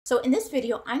So in this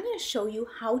video, I'm going to show you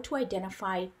how to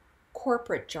identify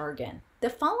corporate jargon. The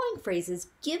following phrases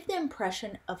give the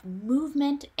impression of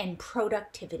movement and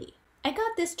productivity. I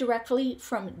got this directly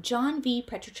from John V.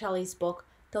 Petrocelli's book,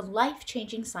 The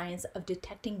Life-Changing Science of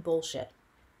Detecting Bullshit.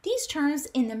 These terms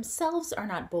in themselves are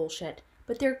not bullshit,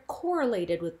 but they're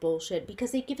correlated with bullshit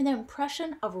because they give an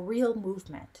impression of real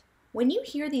movement. When you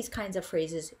hear these kinds of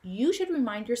phrases, you should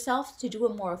remind yourself to do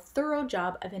a more thorough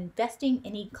job of investigating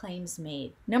any claims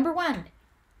made. Number 1,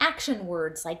 action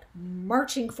words like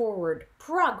marching forward,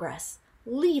 progress,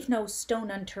 leave no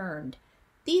stone unturned.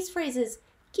 These phrases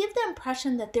give the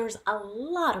impression that there's a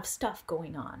lot of stuff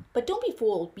going on. But don't be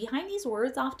fooled, behind these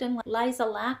words often lies a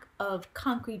lack of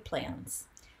concrete plans.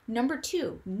 Number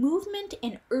 2, movement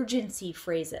and urgency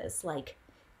phrases like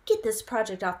get this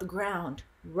project off the ground,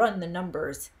 run the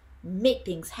numbers, make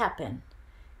things happen.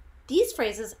 These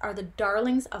phrases are the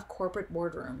darlings of corporate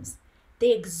boardrooms.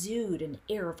 They exude an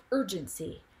air of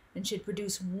urgency and should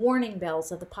produce warning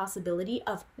bells of the possibility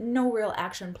of no real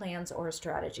action plans or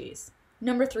strategies.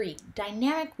 Number 3,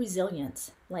 dynamic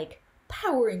resilience, like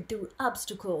powering through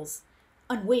obstacles,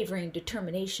 unwavering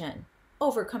determination,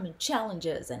 overcoming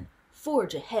challenges, and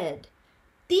forge ahead.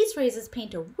 These phrases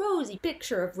paint a rosy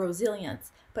picture of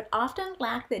resilience, but often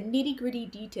lack the nitty-gritty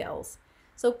details.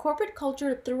 So corporate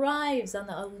culture thrives on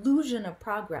the illusion of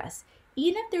progress,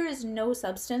 even if there is no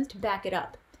substance to back it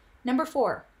up. Number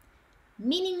 4,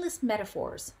 meaningless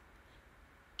metaphors.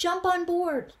 Jump on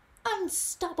board,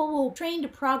 unstoppable train to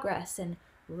progress, and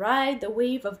ride the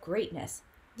wave of greatness.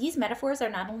 These metaphors are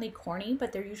not only corny,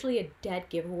 but they're usually a dead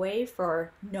giveaway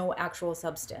for no actual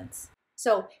substance.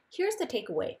 So here's the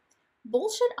takeaway.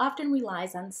 Bullshit often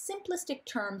relies on simplistic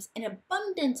terms and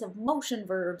abundance of motion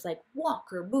verbs like walk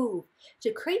or move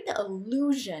to create the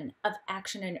illusion of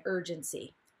action and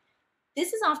urgency.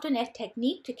 This is often a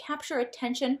technique to capture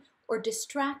attention or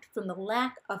distract from the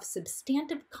lack of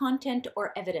substantive content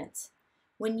or evidence.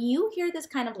 When you hear this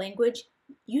kind of language,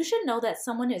 you should know that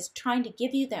someone is trying to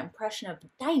give you the impression of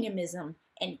dynamism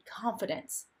and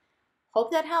confidence.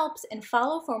 Hope that helps, and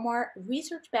follow for more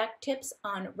research-backed tips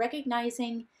on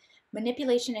recognizing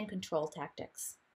manipulation and control tactics.